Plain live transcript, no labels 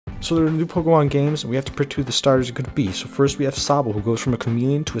So there are new Pokemon games, and we have to pick who the starters are going to be. So first we have Sobble, who goes from a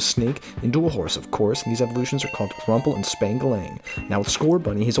chameleon to a snake into a horse, of course, and these evolutions are called Grumple and Spangolang. Now with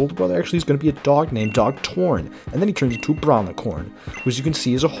Scorbunny, his older brother actually is going to be a dog named Dogtorn, and then he turns into a Bronlocorn, who as you can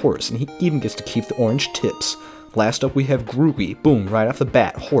see is a horse, and he even gets to keep the orange tips. Last up we have Grookey, boom, right off the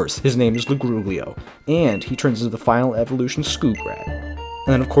bat, horse, his name is Legroogleo, and he turns into the final evolution Skoograt. And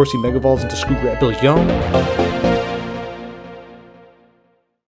then of course he Mega Evolves into Skoograt Billion.